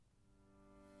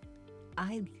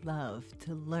I love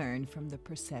to learn from the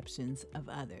perceptions of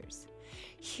others.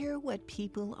 Hear what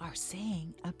people are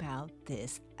saying about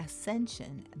this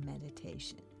ascension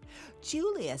meditation.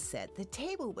 Julia said the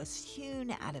table was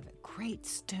hewn out of a great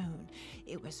stone.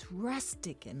 It was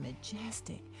rustic and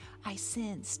majestic. I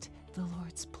sensed the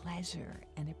Lord's pleasure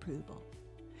and approval.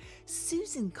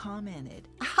 Susan commented,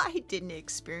 I didn't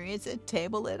experience a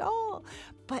table at all,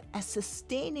 but a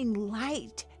sustaining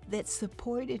light that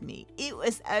supported me. It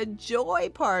was a joy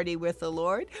party with the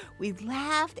Lord. We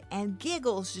laughed and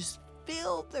giggles just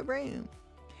filled the room.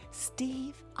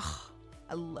 Steve,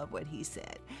 I love what he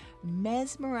said,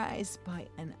 mesmerized by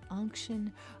an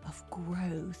unction of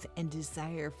growth and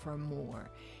desire for more.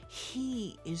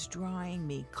 He is drawing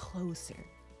me closer.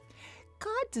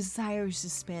 God desires to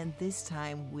spend this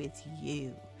time with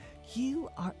you. You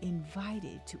are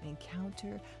invited to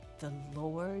encounter the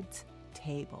Lord's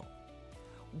table.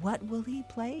 What will He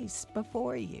place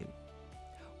before you?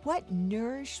 What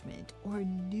nourishment or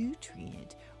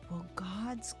nutrient will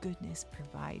God's goodness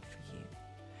provide for you?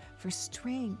 For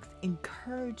strength,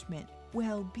 encouragement,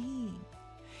 well-being.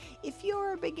 If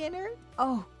you're a beginner,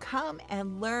 come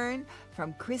and learn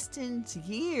from Kristen's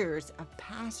years of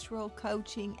pastoral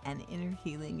coaching and inner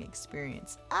healing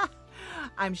experience.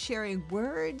 I'm sharing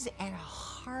words and a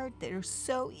heart that are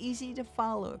so easy to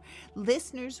follow.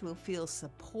 Listeners will feel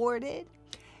supported.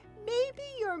 Maybe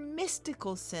your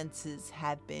mystical senses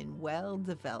have been well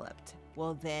developed.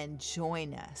 Well, then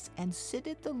join us and sit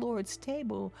at the Lord's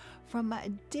table from a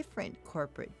different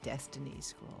corporate destiny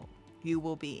scroll. You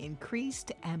will be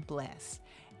increased and blessed.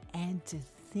 And to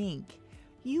think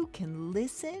you can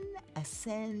listen,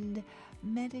 ascend,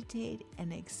 meditate,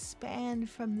 and expand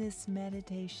from this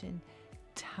meditation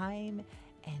time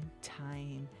and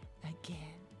time again.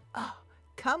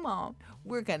 Come on.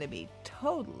 We're going to be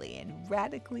totally and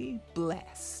radically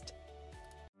blessed.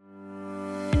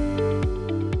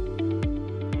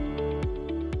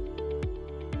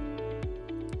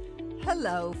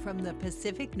 Hello from the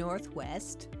Pacific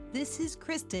Northwest. This is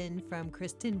Kristen from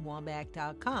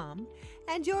KristenWambach.com,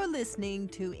 and you're listening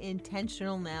to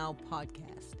Intentional Now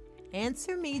podcast.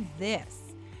 Answer me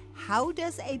this. How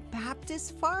does a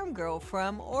Baptist farm girl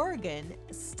from Oregon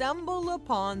stumble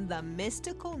upon the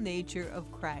mystical nature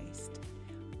of Christ,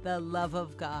 the love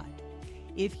of God?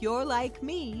 If you're like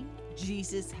me,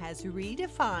 Jesus has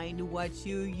redefined what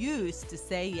you used to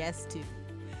say yes to.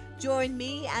 Join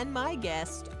me and my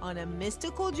guest on a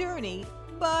mystical journey.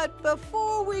 But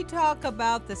before we talk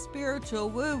about the spiritual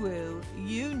woo-woo,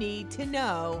 you need to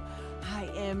know I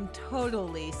am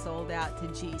totally sold out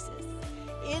to Jesus.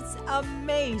 It's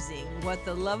amazing what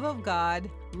the love of God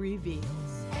reveals.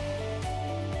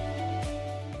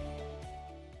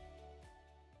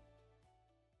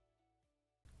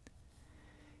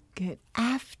 Good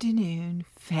afternoon,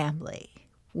 family.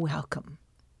 Welcome.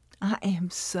 I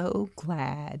am so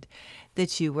glad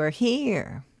that you are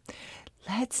here.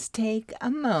 Let's take a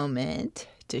moment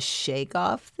to shake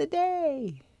off the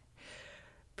day.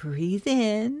 Breathe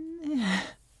in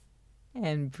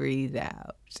and breathe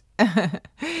out.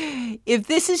 If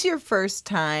this is your first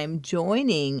time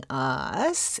joining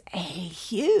us, a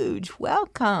huge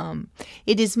welcome.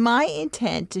 It is my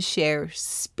intent to share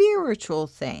spiritual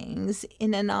things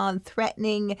in a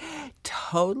non-threatening,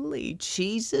 totally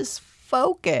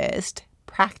Jesus-focused,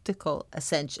 practical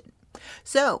ascension.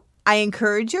 So, I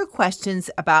encourage your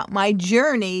questions about my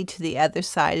journey to the other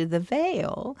side of the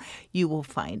veil. You will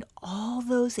find all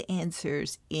those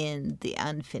answers in the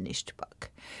unfinished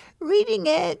book. Reading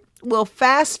it will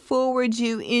fast forward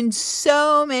you in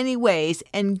so many ways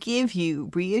and give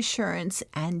you reassurance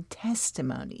and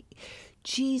testimony.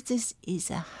 Jesus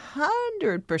is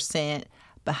 100%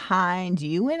 behind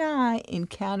you and I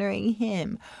encountering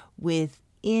Him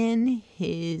within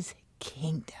His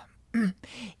kingdom.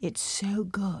 It's so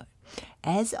good.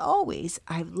 As always,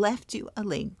 I've left you a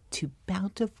link to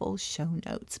bountiful show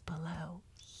notes below.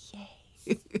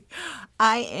 Yay!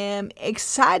 I am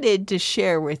excited to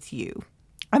share with you.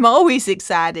 I'm always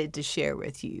excited to share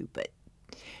with you, but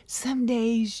some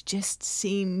days just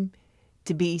seem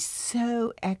to be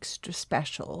so extra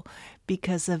special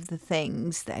because of the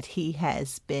things that He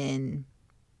has been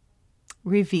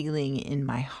revealing in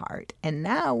my heart. And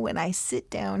now when I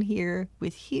sit down here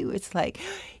with you, it's like,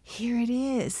 here it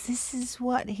is. This is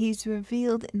what He's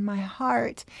revealed in my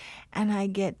heart. And I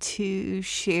get to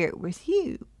share it with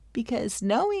you because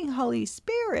knowing Holy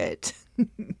Spirit,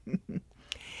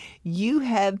 you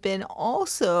have been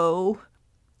also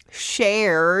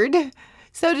shared,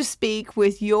 so to speak,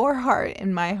 with your heart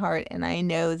and my heart. And I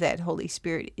know that Holy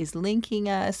Spirit is linking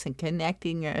us and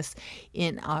connecting us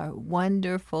in our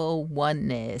wonderful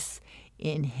oneness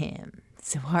in Him.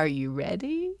 So are you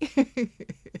ready?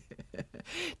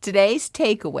 Today's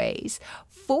takeaways: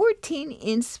 14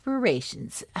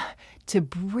 inspirations to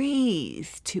breathe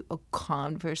to a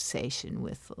conversation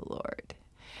with the Lord.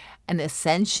 An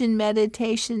ascension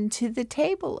meditation to the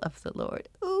table of the Lord.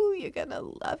 Ooh, you're going to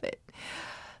love it.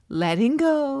 Letting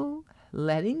go,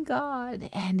 letting God,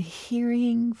 and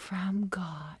hearing from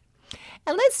God.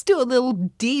 And let's do a little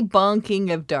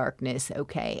debunking of darkness,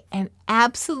 okay? And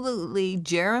absolutely,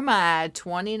 Jeremiah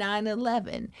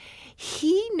 29:11,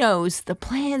 he knows the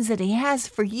plans that he has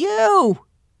for you.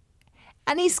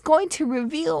 And he's going to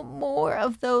reveal more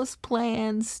of those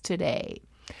plans today.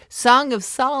 Song of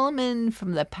Solomon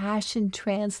from the Passion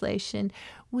Translation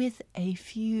with a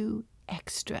few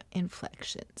extra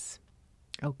inflections.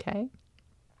 Okay?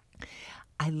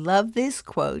 I love this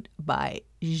quote by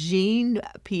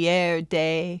Jean-Pierre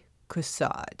de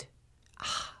Caussade.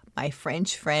 My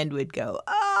French friend would go,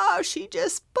 "Oh, she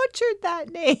just butchered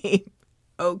that name."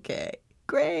 Okay,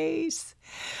 Grace.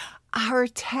 Our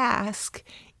task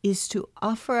is to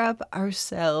offer up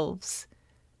ourselves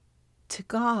to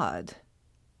God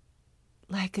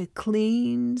like a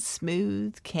clean,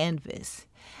 smooth canvas,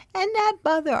 and not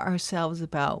bother ourselves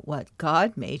about what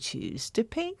God may choose to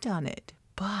paint on it,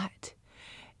 but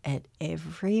at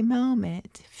every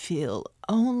moment feel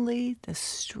only the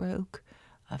stroke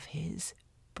of his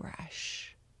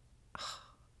brush.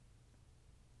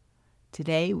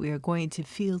 Today we are going to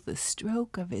feel the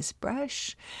stroke of his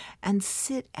brush and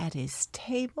sit at his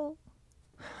table.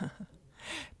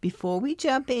 Before we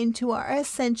jump into our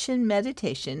ascension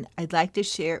meditation, I'd like to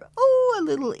share a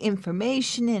little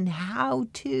information and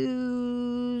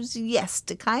how-tos, yes,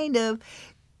 to kind of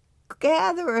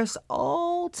gather us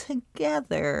all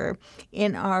together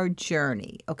in our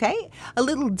journey, okay? A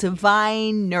little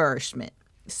divine nourishment.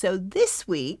 So this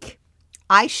week,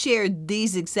 I shared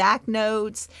these exact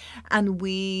notes, and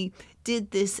we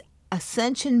did this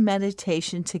ascension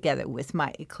meditation together with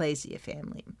my Ecclesia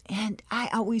family. And I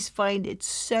always find it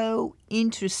so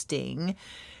interesting,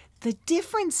 the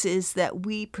differences that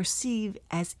we perceive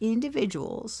as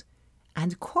individuals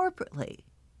and corporately.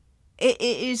 It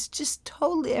is just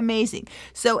totally amazing.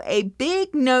 So a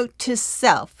big note to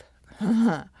self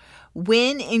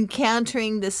when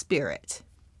encountering the Spirit: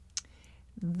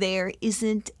 there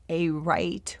isn't a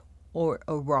right or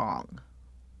a wrong.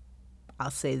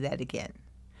 I'll say that again.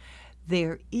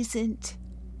 There isn't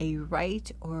a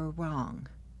right or a wrong.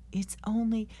 It's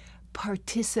only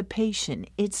participation.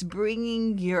 It's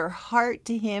bringing your heart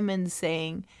to him and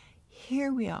saying,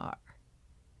 here we are.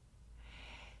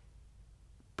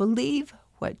 Believe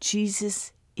what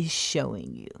Jesus is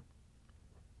showing you.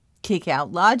 Kick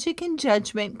out logic and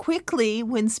judgment quickly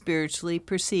when spiritually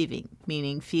perceiving,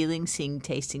 meaning feeling, seeing,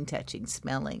 tasting, touching,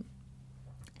 smelling.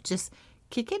 Just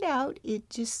kick it out. It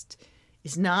just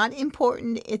is not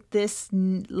important at this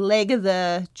leg of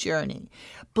the journey.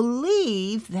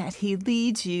 Believe that he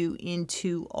leads you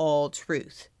into all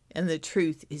truth, and the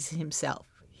truth is himself.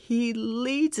 He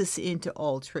leads us into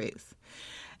all truth.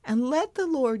 And let the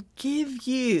Lord give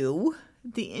you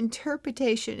the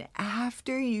interpretation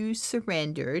after you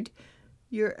surrendered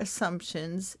your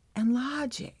assumptions and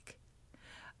logic.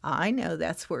 I know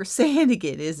that's worth saying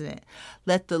again, isn't it?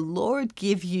 Let the Lord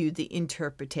give you the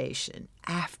interpretation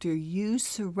after you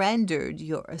surrendered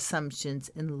your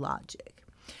assumptions and logic.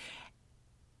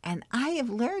 And I have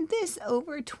learned this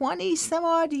over 20 some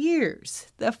odd years.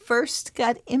 The first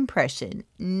gut impression,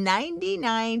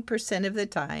 99% of the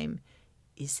time,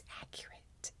 is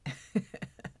accurate.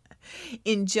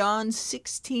 In John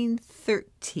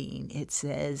 16:13, it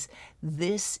says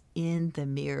this in the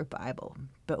Mirror Bible: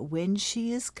 "But when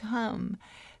she is come,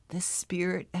 the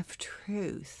Spirit of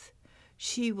truth,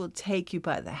 she will take you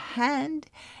by the hand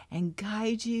and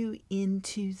guide you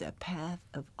into the path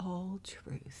of all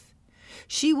truth.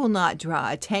 She will not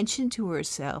draw attention to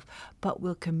herself, but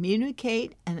will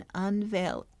communicate and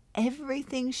unveil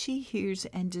everything she hears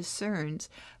and discerns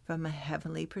from a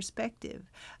heavenly perspective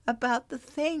about the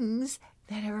things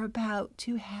that are about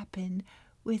to happen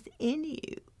within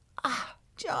you."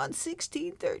 John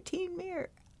 16:13 mirror.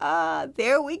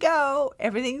 There we go.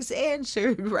 Everything's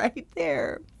answered right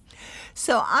there.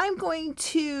 So I'm going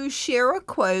to share a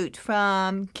quote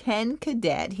from Ken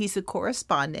Cadet. He's a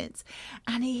correspondent,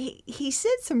 and he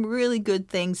said some really good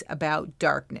things about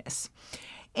darkness.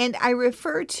 And I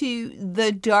refer to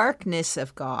the darkness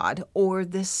of God, or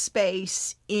the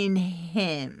space in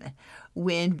him,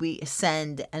 when we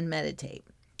ascend and meditate.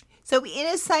 So in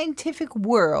a scientific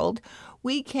world,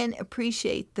 we can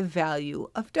appreciate the value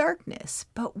of darkness.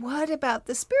 But what about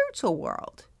the spiritual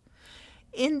world?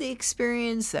 In the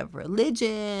experience of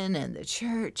religion and the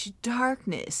church,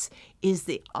 darkness is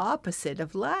the opposite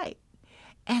of light.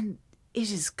 And it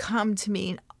has come to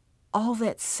mean all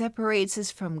that separates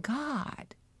us from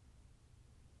God.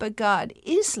 But God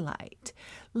is light.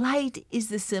 Light is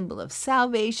the symbol of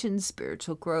salvation,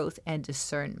 spiritual growth, and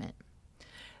discernment.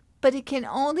 But it can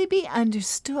only be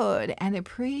understood and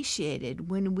appreciated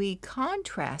when we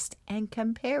contrast and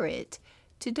compare it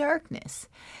to darkness.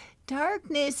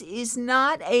 Darkness is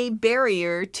not a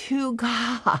barrier to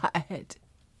God.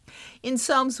 In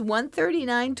Psalms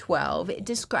 139:12, it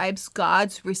describes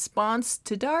God's response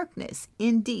to darkness.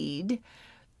 Indeed,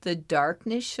 the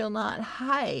darkness shall not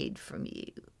hide from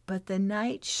you, but the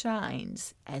night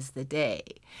shines as the day.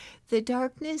 The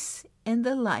darkness and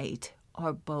the light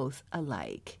are both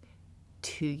alike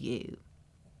to you.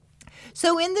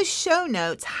 So in the show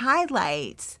notes,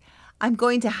 highlights, I'm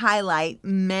going to highlight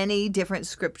many different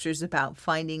scriptures about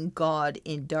finding God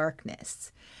in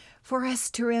darkness for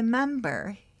us to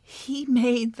remember He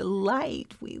made the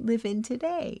light we live in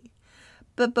today.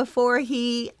 But before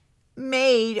He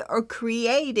made or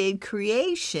created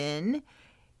creation,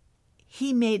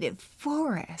 He made it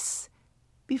for us.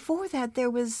 Before that,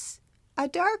 there was a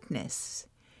darkness.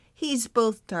 He's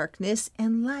both darkness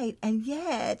and light, and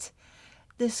yet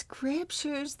the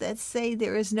scriptures that say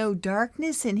there is no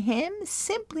darkness in Him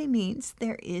simply means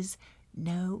there is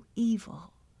no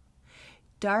evil.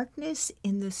 Darkness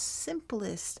in the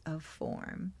simplest of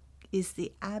form is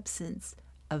the absence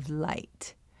of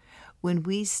light. When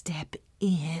we step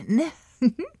in,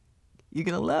 you're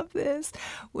going to love this.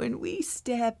 When we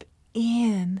step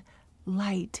in,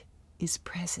 light is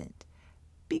present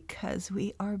because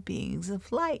we are beings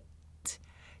of light,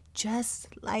 just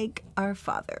like our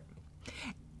Father.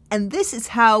 And this is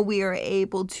how we are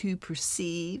able to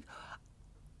perceive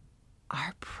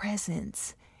our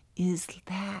presence is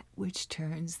that which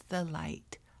turns the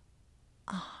light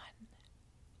on.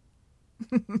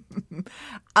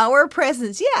 Our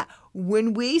presence,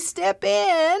 when we step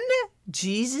in,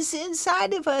 Jesus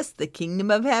inside of us, the kingdom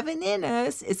of heaven in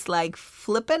us, it's like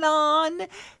flipping on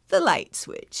the light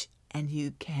switch and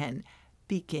you can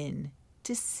begin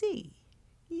to see.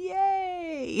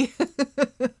 Yay!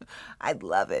 I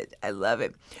love it. I love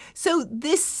it. So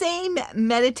this same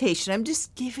meditation, I'm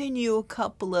just giving you a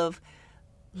couple of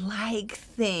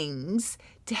things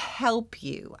to help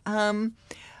you.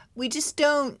 We just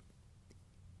don't,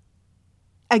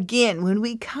 again, when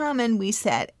we come and we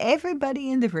set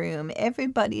everybody in the room,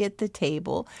 everybody at the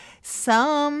table,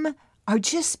 some are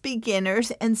just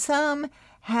beginners and some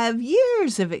have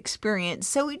years of experience.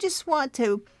 So we just want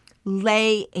to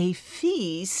lay a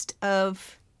feast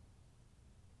of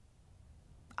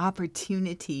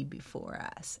opportunity before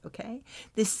us, okay?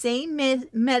 The same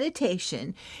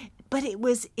meditation, but it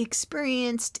was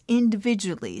experienced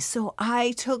individually. So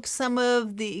I took some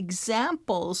of the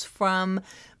examples from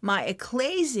my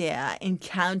ecclesia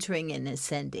encountering and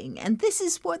ascending, and this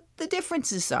is what the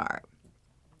differences are.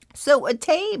 So a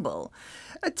table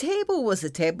was a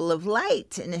table of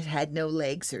light, and it had no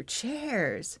legs or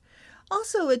chairs.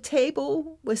 Also, a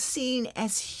table was seen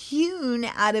as hewn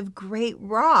out of great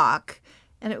rock,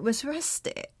 and it was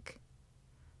rustic.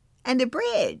 And a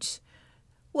bridge.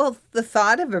 Well, the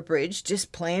thought of a bridge,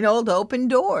 just plain old open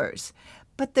doors.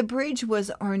 But the bridge was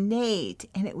ornate,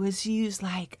 and it was used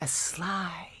like a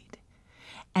slide.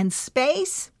 And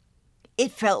space,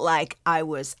 it felt like I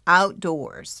was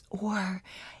outdoors, or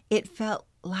it felt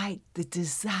like the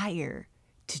desire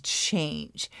to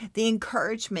change, the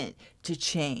encouragement to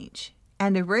change.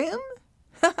 And a room?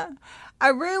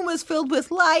 A room was filled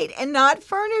with light and not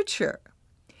furniture.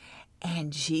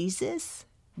 And Jesus,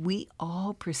 we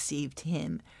all perceived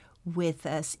Him with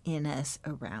us, in us,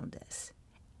 around us.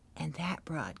 And that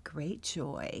brought great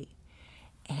joy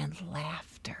and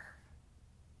laughter.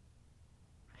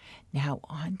 Now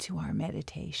on to our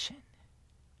meditation.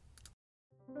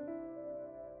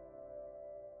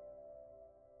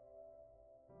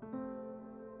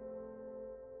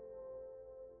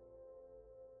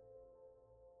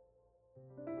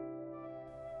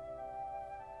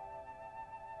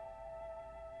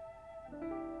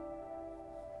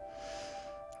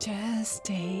 Just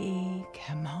take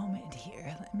a moment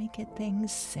here. Let me get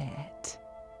things set.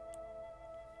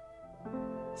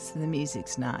 So the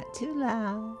music's not too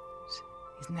loud.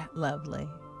 Isn't that lovely?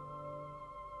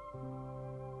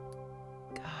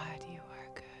 God, you are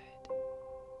good.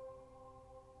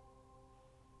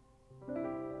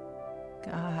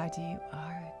 God, you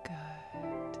are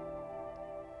good.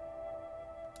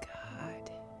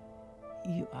 God,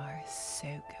 you are so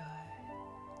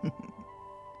good.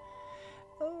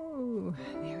 Oh,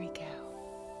 there we go.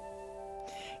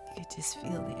 You could Just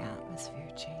feel the atmosphere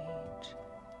change.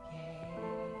 Yay.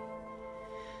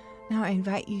 Now I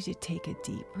invite you to take a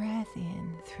deep breath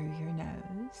in through your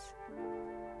nose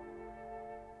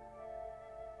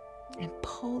and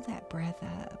pull that breath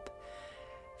up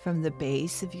from the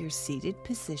base of your seated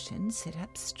position. Sit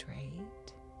up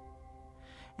straight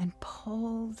and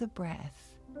pull the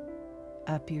breath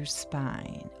up your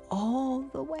spine all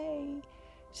the way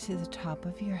to the top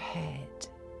of your head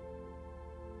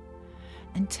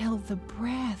until the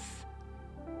breath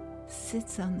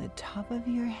sits on the top of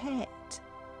your head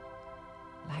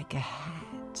like a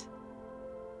hat.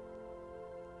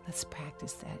 Let's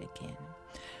practice that again.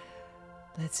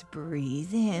 Let's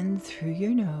breathe in through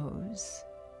your nose,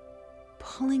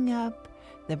 pulling up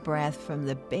the breath from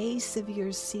the base of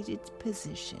your seated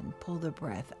position. Pull the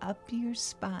breath up your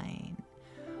spine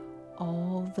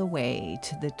all the way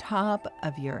to the top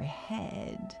of your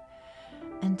head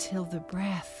until the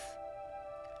breath,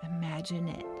 imagine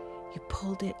it, you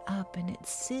pulled it up and it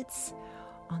sits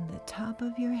on the top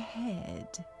of your head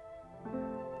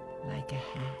like a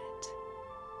hat.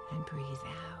 And breathe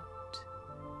out.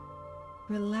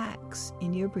 Relax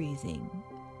in your breathing.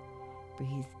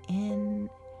 Breathe in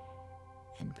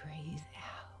and breathe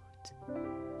out.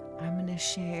 I'm going to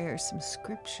share some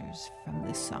scriptures from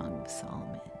the Song of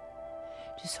Solomon.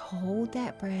 Just hold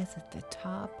that breath at the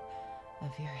top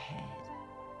of your head.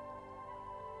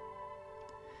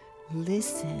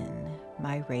 Listen,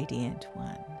 my radiant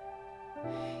one.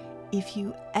 If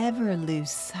you ever lose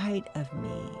sight of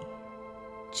me,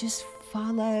 just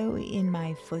follow in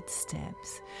my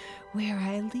footsteps. Where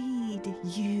I lead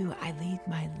you, I lead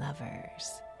my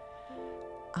lovers.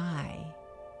 I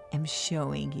am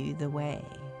showing you the way.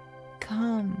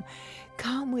 Come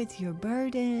with your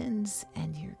burdens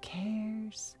and your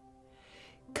cares.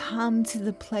 Come to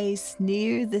the place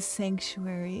near the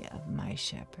sanctuary of my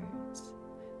shepherds.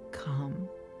 Come,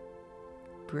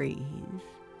 breathe,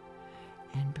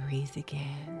 and breathe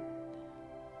again.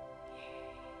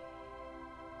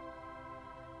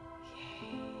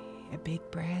 A big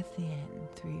breath in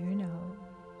through your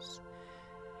nose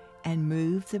and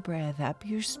move the breath up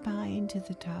your spine to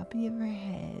the top of your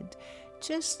head,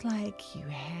 just like you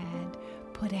had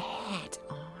put a hat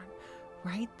on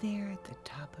right there at the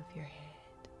top of your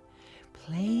head.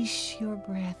 Place your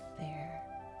breath there.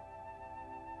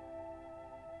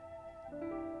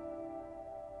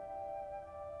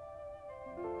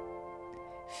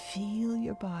 Feel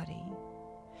your body.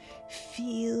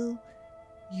 Feel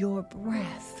your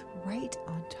breath right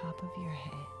on top of your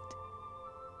head.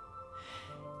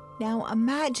 Now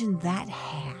imagine that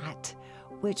hat,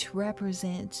 which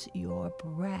represents your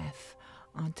breath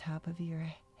on top of your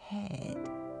head.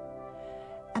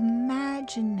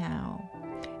 Imagine now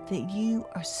that you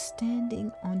are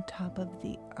standing on top of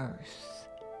the earth.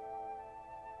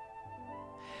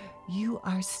 You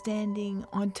are standing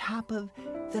on top of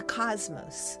the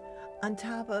cosmos, on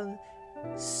top of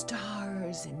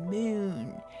stars and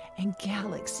moon and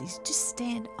galaxies. Just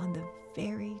stand on the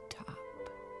very top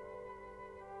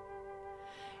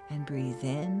and breathe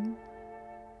in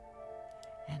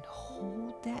and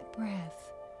hold that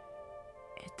breath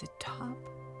at the top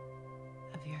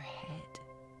of your head.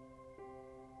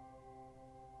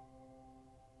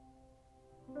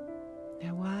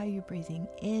 Now while you're breathing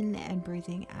in and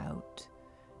breathing out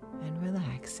and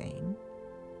relaxing,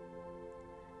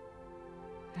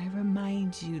 I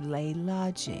remind you, lay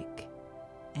logic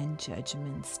and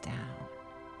judgments down.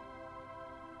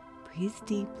 Breathe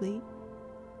deeply.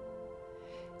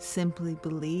 Simply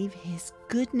believe His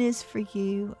goodness for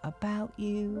you, about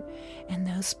you, and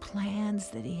those plans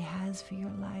that He has for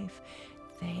your life.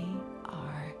 They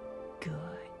are good.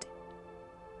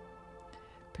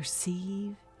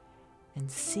 Perceive and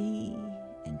see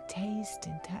and taste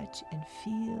and touch and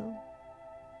feel.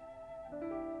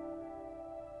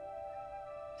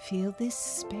 Feel this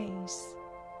space.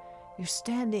 You're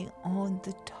standing on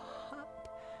the top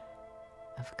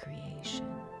of creation.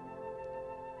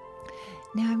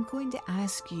 Now I'm going to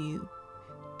ask you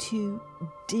to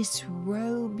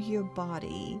disrobe your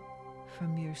body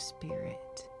from your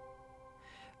spirit.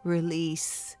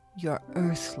 Release your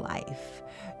earth life.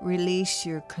 Release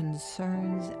your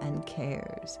concerns and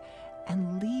cares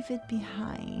and leave it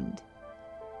behind.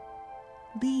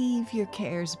 Leave your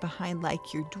cares behind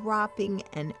like you're dropping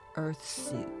an earth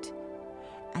suit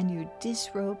and you're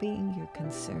disrobing your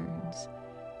concerns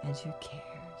and your cares.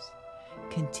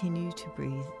 Continue to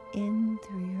breathe in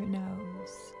through your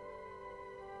nose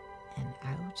and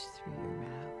out through your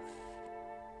mouth.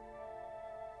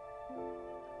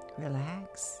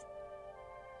 Relax.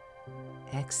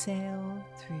 Exhale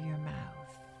through your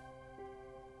mouth.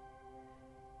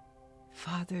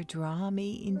 Father, draw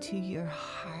me into your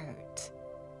heart.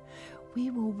 We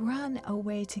will run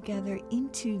away together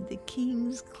into the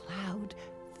King's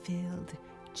cloud-filled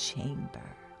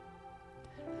chamber.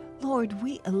 Lord,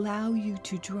 we allow you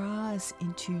to draw us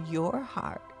into your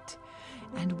heart,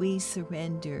 and we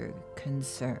surrender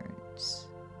concerns.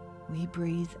 We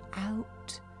breathe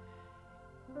out,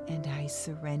 and I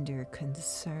surrender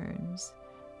concerns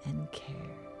and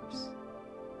cares.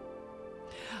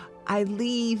 I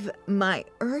leave my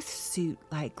earth suit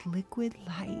like liquid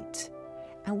light,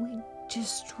 and we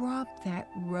just drop that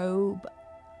robe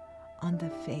on the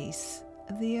face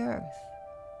of the earth.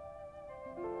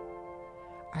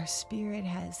 Our spirit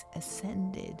has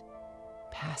ascended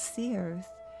past the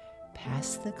earth,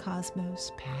 past the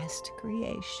cosmos, past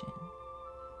creation.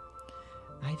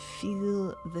 I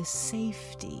feel the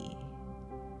safety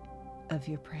of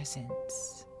your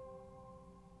presence.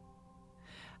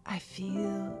 I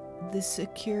feel the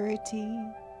security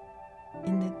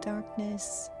in the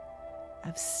darkness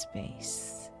of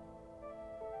space.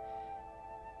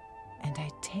 And I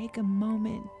take a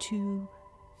moment to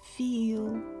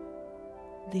feel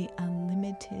the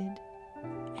unlimited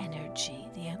energy,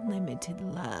 the unlimited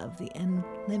love, the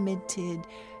unlimited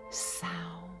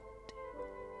sound.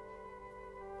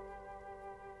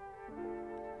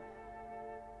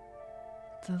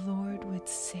 The Lord would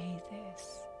say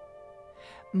this: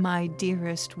 my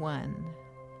dearest one,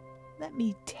 let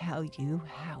me tell you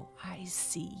how I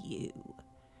see you.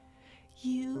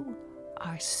 You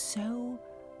are so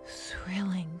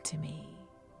thrilling to me.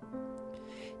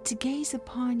 To gaze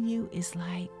upon you is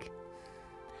like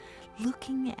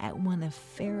looking at one of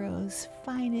Pharaoh's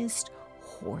finest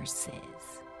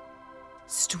horses.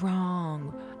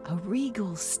 Strong, a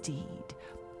regal steed,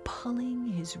 pulling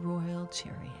his royal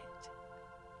chariot.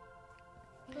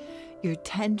 Your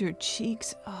tender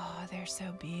cheeks, oh, they're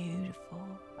so beautiful.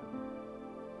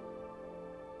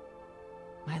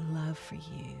 My love for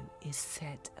you is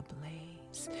set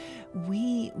ablaze.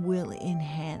 We will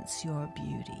enhance your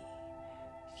beauty.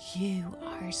 You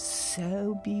are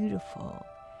so beautiful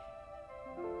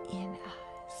in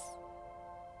us.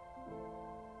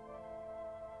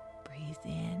 Breathe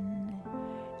in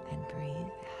and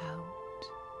breathe out.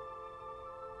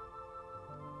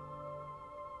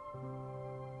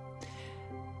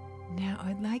 Now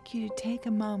I'd like you to take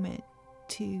a moment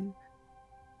to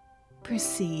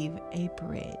perceive a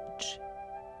bridge.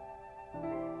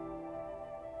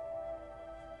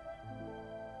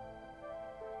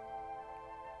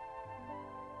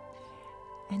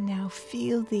 And now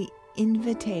feel the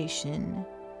invitation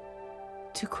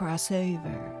to cross over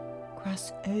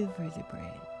the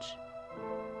bridge.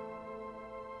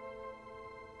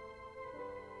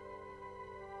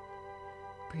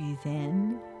 Breathe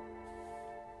in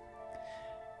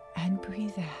and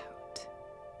breathe out.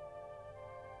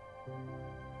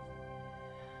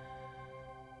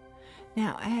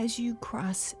 Now, as you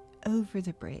cross over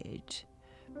the bridge,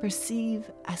 perceive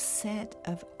a set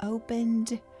of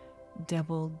opened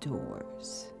double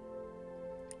doors.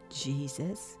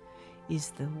 Jesus is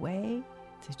the way,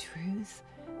 the truth,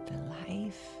 the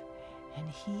life, and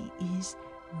he is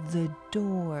the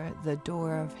door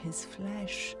of his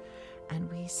flesh, and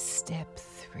we step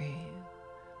through.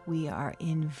 We are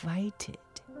invited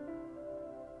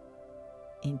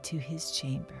into his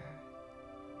chamber.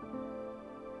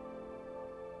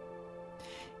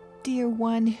 Dear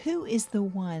one, who is the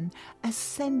one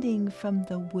ascending from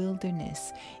the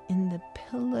wilderness in the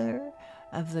pillar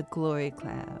of the glory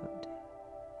cloud?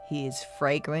 He is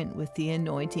fragrant with the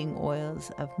anointing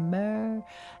oils of myrrh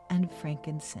and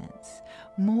frankincense,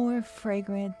 more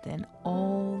fragrant than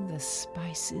all the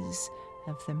spices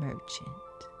of the merchant.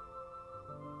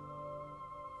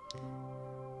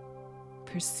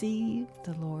 Perceive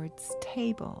the Lord's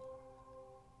table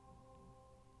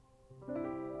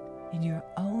in your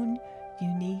own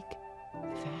unique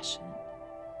fashion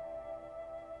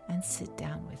and sit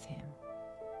down with him.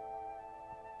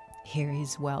 Hear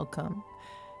his welcome.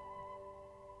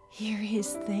 Hear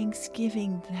his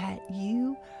thanksgiving that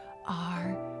you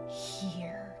are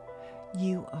here.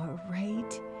 You are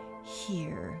right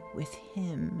here with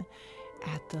him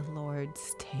at the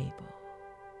Lord's table.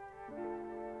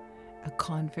 A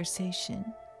conversation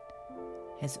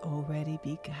has already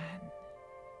begun.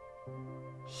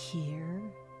 Hear,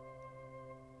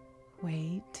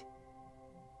 wait,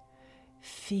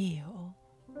 feel,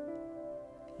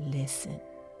 listen.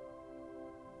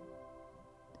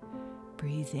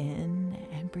 Breathe in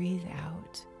and breathe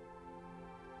out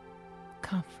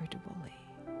comfortably.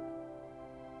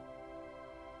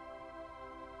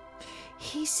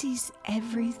 He sees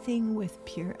everything with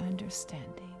pure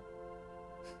understanding.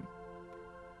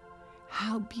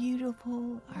 How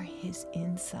beautiful are his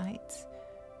insights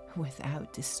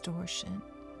without distortion.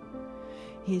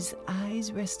 His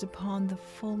eyes rest upon the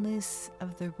fullness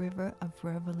of the river of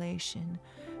revelation,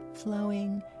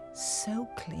 flowing so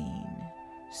clean,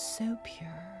 so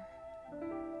pure.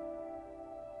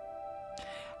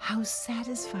 How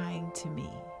satisfying to me,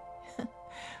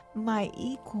 my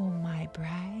equal, my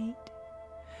bride.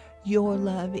 Your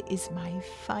love is my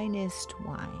finest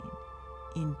wine,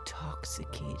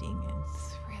 intoxicating and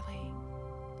thrilling.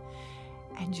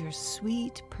 And your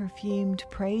sweet perfumed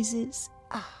praises,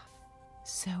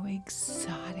 so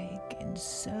exotic and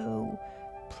so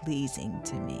pleasing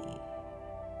to me.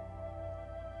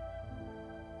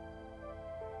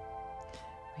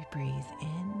 We breathe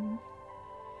in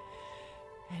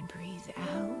and breathe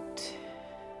out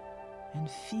and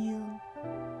feel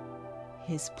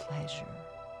his pleasure.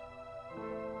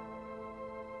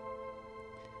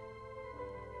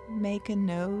 Make a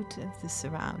note of the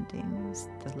surroundings,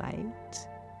 the light,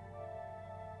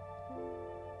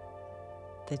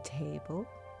 the table,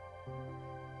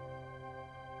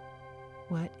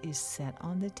 what is set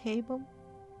on the table.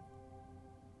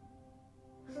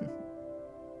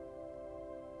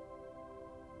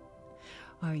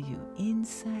 Are you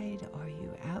inside? Are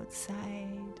you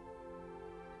outside?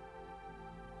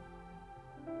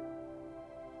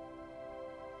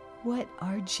 What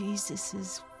are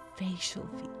Jesus's facial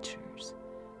features?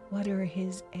 What are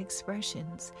his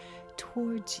expressions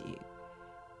towards you?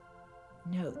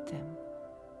 Note them.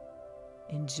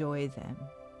 Enjoy them.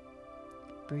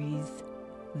 Breathe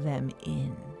them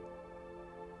in.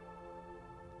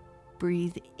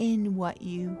 Breathe in what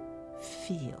you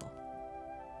feel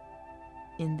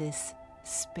in this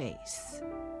space,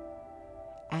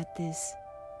 at this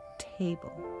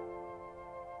table.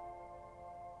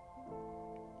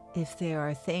 If there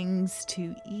are things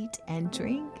to eat and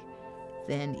drink,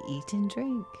 then eat and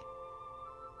drink.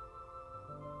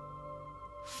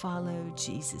 Follow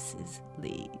Jesus'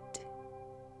 lead.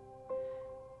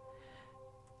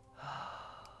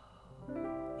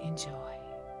 Enjoy.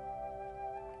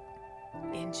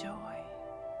 Enjoy.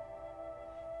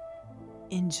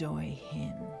 Enjoy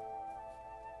him.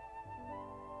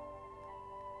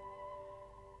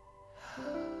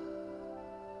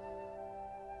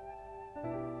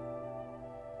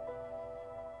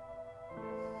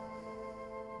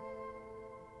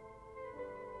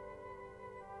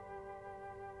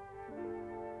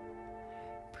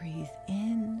 Breathe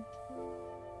in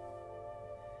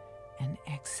and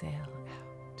exhale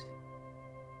out.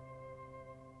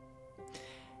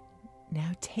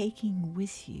 Now taking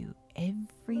with you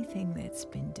everything that's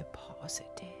been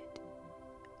deposited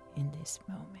in this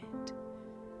moment.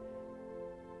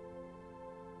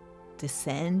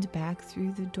 Descend back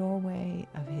through the doorway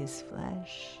of his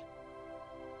flesh.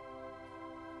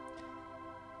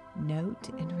 Note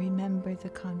and remember the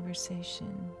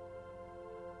conversation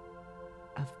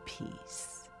of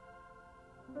peace.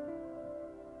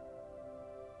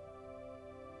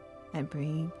 And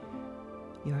bring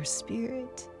your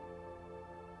spirit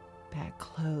back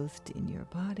clothed in your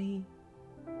body.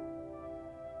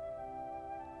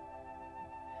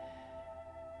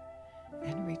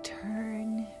 And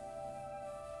return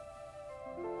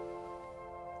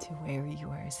to where you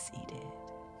are seated.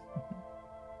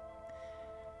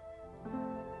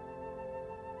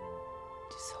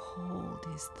 Just hold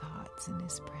his thoughts in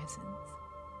his presence.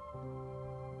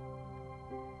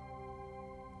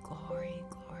 Glory,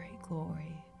 glory,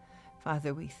 glory.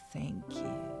 Father, we thank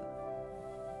you.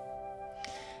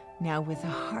 Now, with a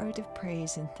heart of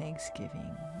praise and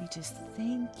thanksgiving, we just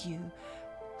thank you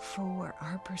for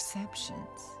our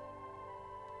perceptions.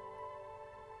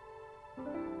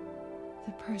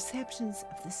 The perceptions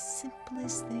of the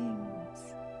simplest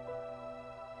things.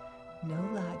 No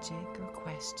logic or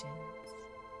questions.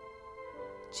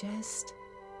 Just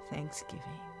thanksgiving.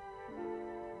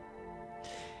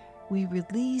 We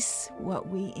release what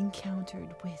we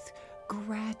encountered with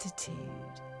gratitude.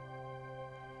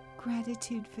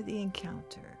 Gratitude for the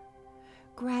encounter.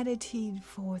 Gratitude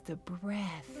for the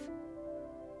breath.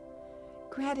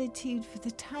 Gratitude for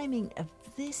the timing of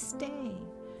this day.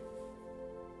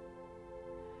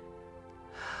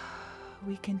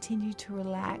 We continue to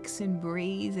relax and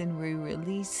breathe, and we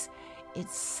release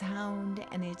its sound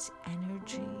and its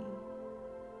energy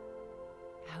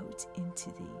out into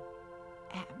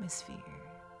the atmosphere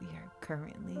we are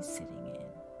currently sitting in.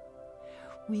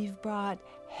 We've brought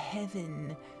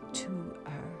heaven to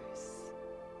earth.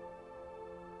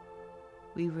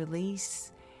 We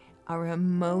release our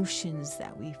emotions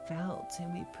that we felt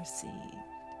and we perceived.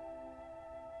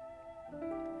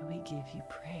 And we give you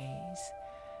praise.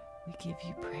 We give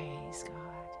you praise,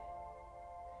 God.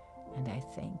 And I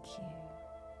thank you.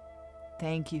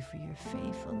 Thank you for your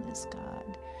faithfulness,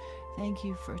 God. Thank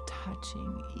you for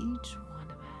touching each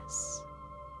one of us.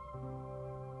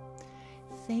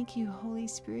 Thank you, Holy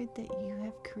Spirit, that you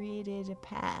have created a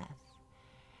path,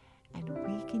 and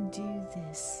we can do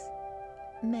this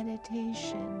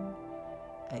meditation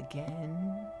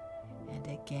again and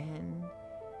again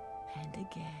and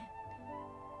again.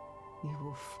 We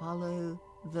will follow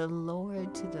the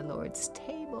Lord to the Lord's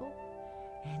table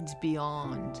and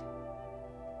beyond.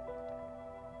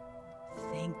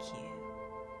 Thank you.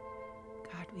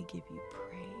 God, we give you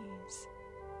praise.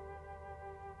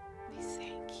 We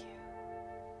thank you.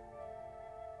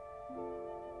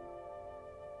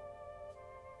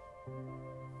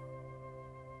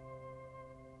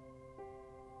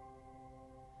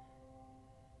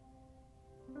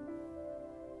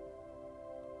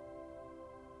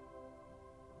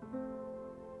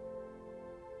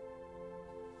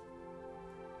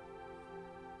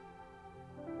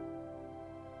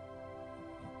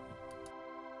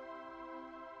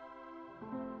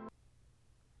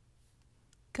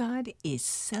 God is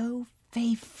so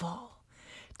faithful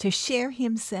to share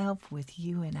himself with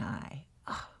you and I.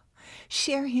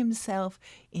 Share himself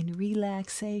in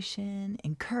relaxation,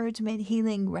 encouragement,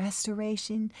 healing,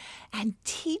 restoration, and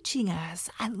teaching us.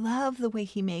 I love the way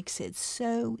he makes it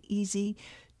so easy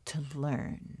to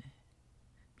learn.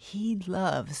 He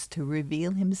loves to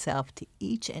reveal himself to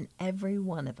each and every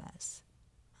one of us.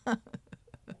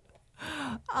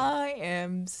 I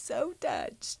am so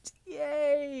touched.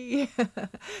 Yay!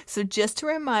 So just a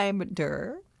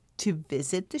reminder to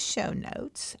visit the show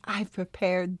notes. I've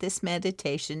prepared this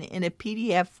meditation in a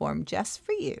PDF form just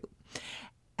for you.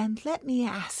 And let me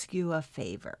ask you a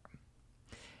favor.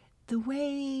 The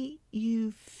way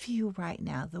you feel right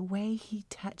now, the way he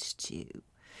touched you,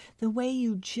 the way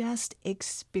you just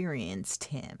experienced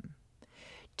him,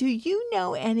 do you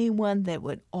know anyone that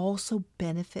would also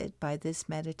benefit by this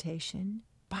meditation,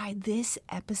 by this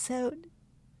episode?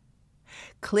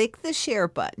 Click the share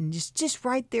button, just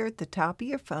right there at the top of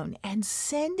your phone, and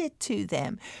send it to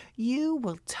them. You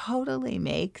will totally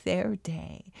make their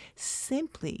day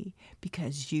simply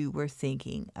because you were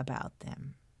thinking about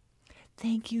them.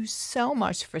 Thank you so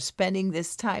much for spending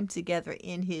this time together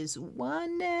in his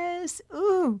oneness.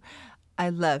 Ooh, I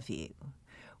love you.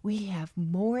 We have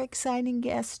more exciting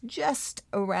guests just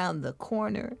around the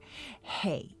corner.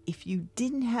 Hey, if you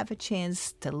didn't have a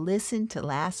chance to listen to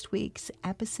last week's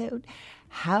episode,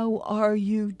 how are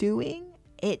you doing?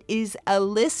 It is a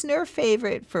listener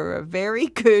favorite for a very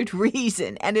good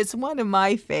reason, and it's one of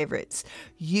my favorites.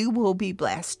 You will be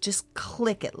blessed. Just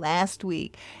click it last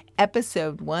week,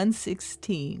 episode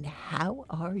 116. How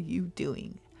are you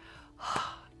doing?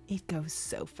 It goes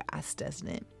so fast, doesn't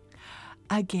it?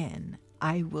 Again,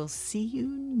 I will see you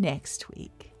next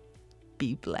week.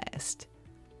 Be blessed.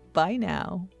 Bye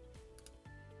now.